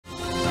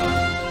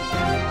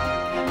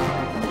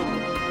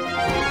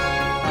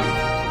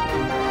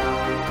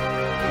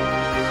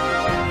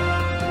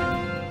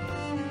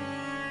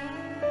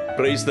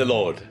Praise the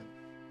Lord.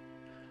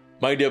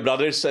 My dear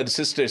brothers and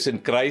sisters in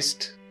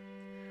Christ,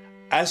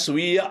 as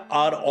we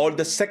are on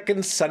the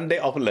second Sunday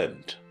of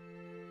Lent,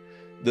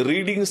 the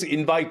readings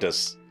invite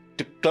us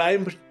to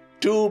climb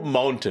two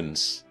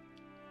mountains.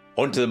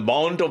 Onto the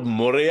Mount of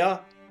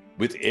Moriah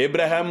with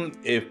Abraham,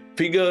 a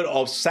figure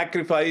of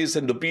sacrifice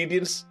and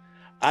obedience,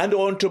 and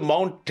onto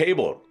Mount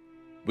Tabor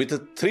with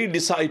the three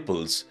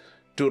disciples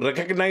to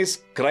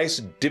recognize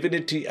Christ's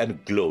divinity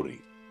and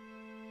glory.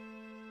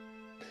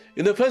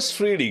 In the first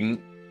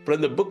reading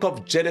from the book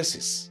of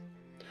Genesis,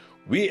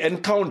 we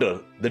encounter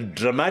the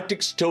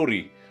dramatic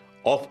story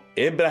of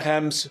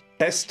Abraham's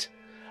test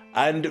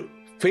and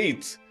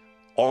faith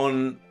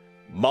on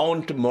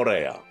Mount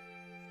Moriah.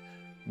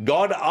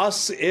 God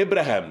asks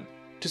Abraham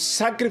to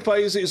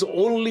sacrifice his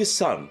only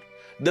son,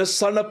 the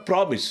son of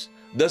promise,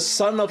 the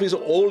son of his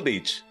old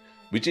age,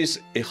 which is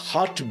a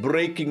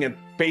heartbreaking and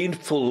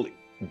painful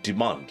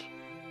demand.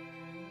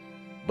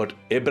 But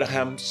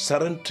Abraham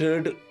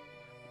surrendered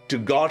to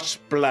God's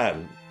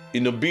plan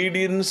in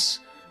obedience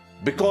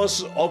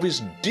because of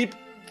his deep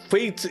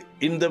faith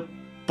in the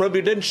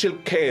providential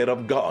care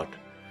of God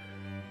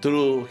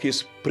through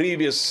his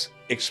previous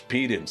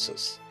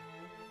experiences.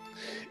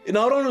 In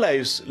our own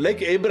lives,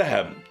 like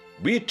Abraham,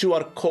 we too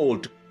are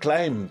called to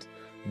climb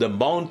the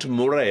Mount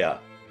Moriah,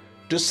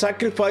 to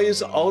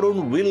sacrifice our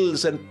own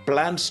wills and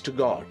plans to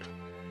God,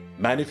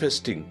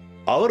 manifesting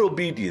our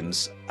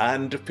obedience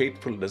and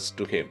faithfulness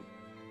to Him.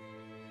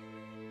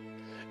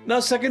 Now,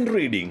 second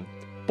reading,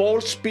 Paul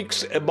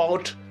speaks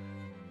about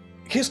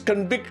his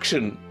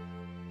conviction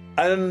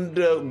and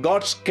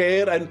God's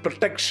care and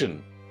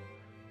protection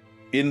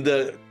in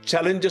the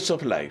challenges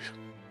of life.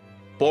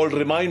 Paul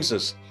reminds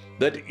us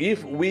that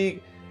if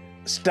we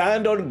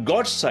stand on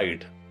God's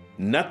side,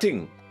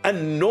 nothing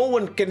and no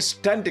one can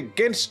stand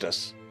against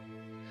us.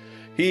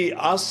 He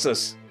asks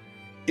us,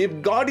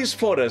 if God is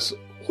for us,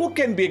 who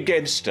can be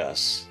against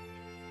us?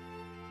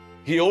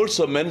 He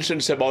also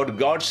mentions about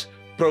God's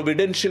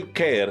providential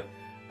care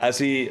as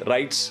he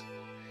writes,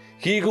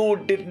 He who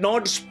did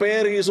not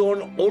spare his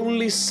own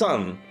only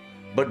son,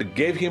 but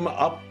gave him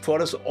up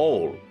for us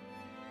all,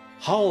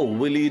 how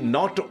will he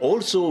not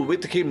also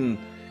with him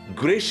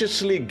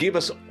graciously give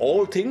us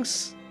all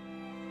things?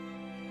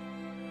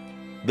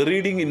 The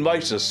reading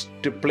invites us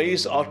to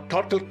place our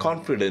total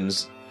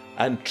confidence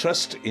and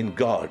trust in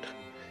God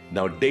in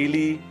our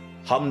daily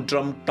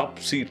humdrum,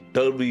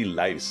 topsy-turvy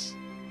lives.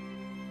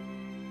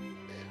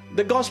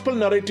 The gospel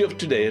narrative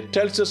today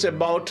tells us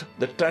about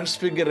the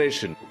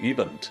transfiguration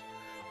event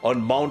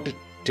on Mount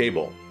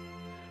Tabor,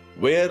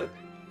 where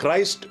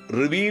Christ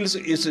reveals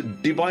his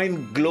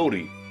divine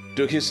glory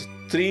to his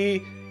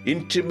three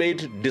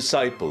intimate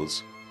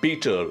disciples,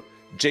 Peter,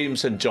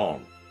 James, and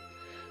John.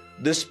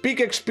 The peak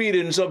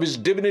experience of his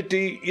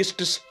divinity is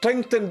to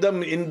strengthen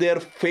them in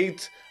their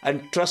faith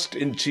and trust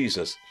in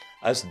Jesus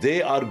as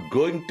they are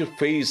going to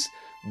face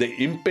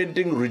the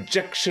impending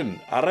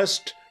rejection,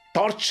 arrest,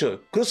 torture,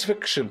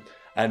 crucifixion,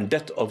 and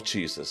death of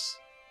Jesus.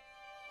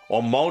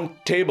 On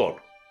Mount Tabor,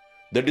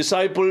 the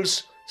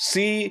disciples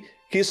see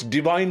his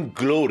divine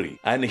glory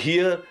and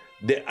hear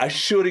the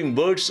assuring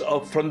words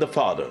from the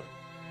Father.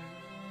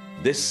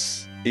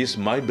 This is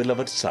my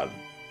beloved Son.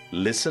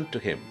 Listen to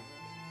him.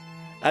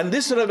 And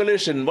this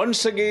revelation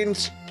once again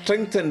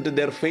strengthened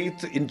their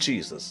faith in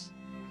Jesus.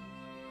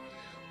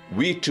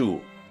 We too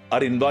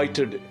are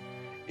invited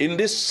in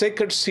this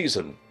sacred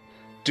season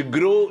to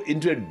grow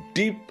into a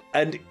deep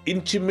and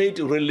intimate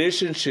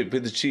relationship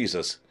with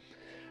Jesus,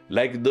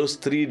 like those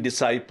three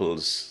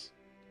disciples.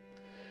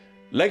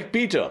 Like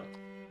Peter,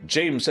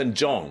 James, and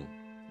John,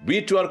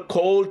 we too are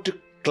called to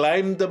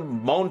climb the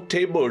Mount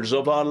Tabors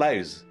of our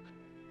lives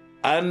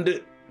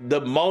and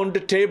the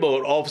Mount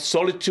Tabor of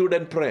solitude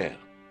and prayer,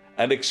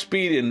 and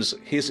experience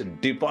his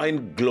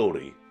divine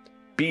glory,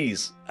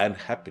 peace, and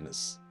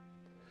happiness.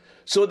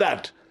 So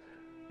that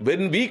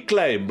when we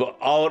climb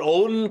our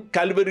own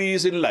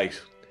calvaries in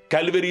life,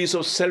 calvaries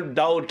of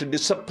self-doubt,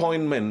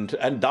 disappointment,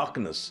 and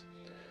darkness,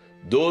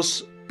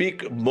 those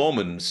peak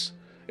moments,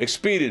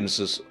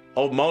 experiences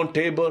of Mount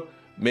Tabor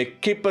may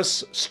keep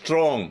us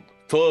strong,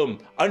 firm,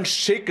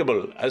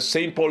 unshakable, as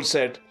St. Paul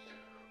said,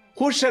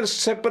 who shall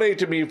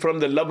separate me from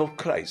the love of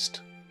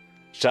Christ?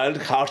 Shall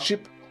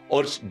hardship,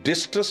 or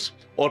distress,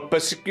 or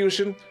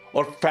persecution,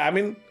 or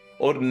famine,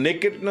 or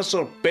nakedness,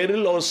 or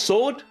peril, or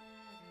sword?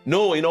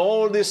 No, in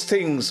all these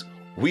things,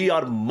 we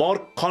are more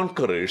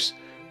conquerors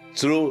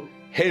through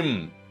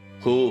Him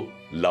who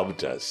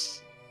loved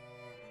us.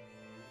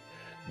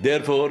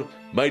 Therefore,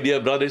 my dear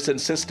brothers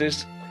and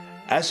sisters,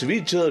 as we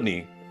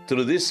journey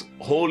through this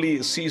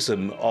holy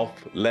season of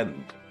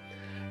Lent,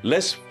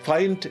 let's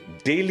find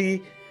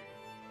daily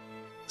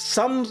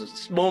some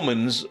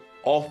moments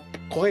of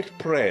quiet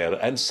prayer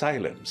and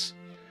silence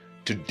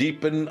to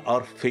deepen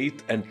our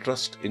faith and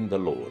trust in the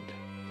Lord.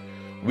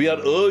 We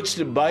are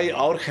urged by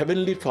our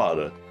Heavenly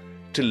Father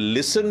to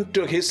listen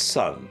to His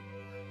Son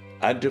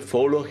and to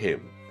follow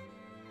Him.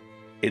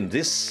 In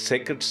this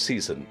sacred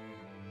season,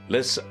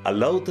 let's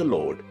allow the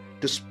Lord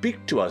to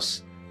speak to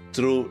us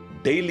through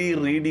daily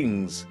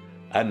readings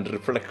and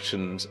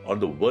reflections on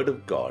the Word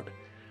of God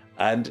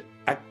and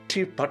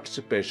active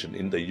participation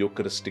in the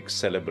Eucharistic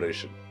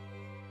celebration.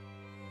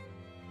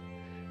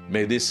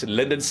 May this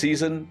Lenten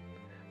season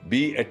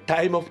be a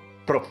time of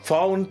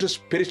profound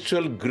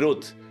spiritual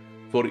growth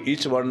for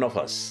each one of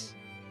us.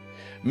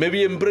 May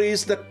we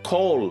embrace the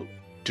call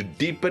to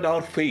deepen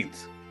our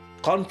faith,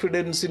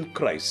 confidence in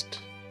Christ.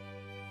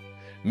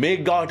 May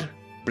God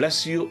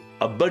bless you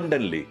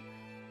abundantly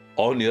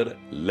on your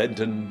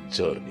Lenten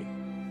journey.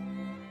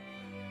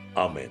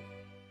 Amen.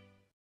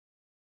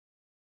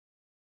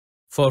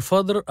 For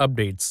further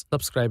updates,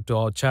 subscribe to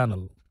our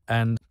channel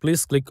and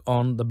please click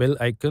on the bell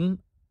icon.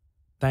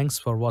 Thanks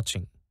for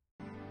watching.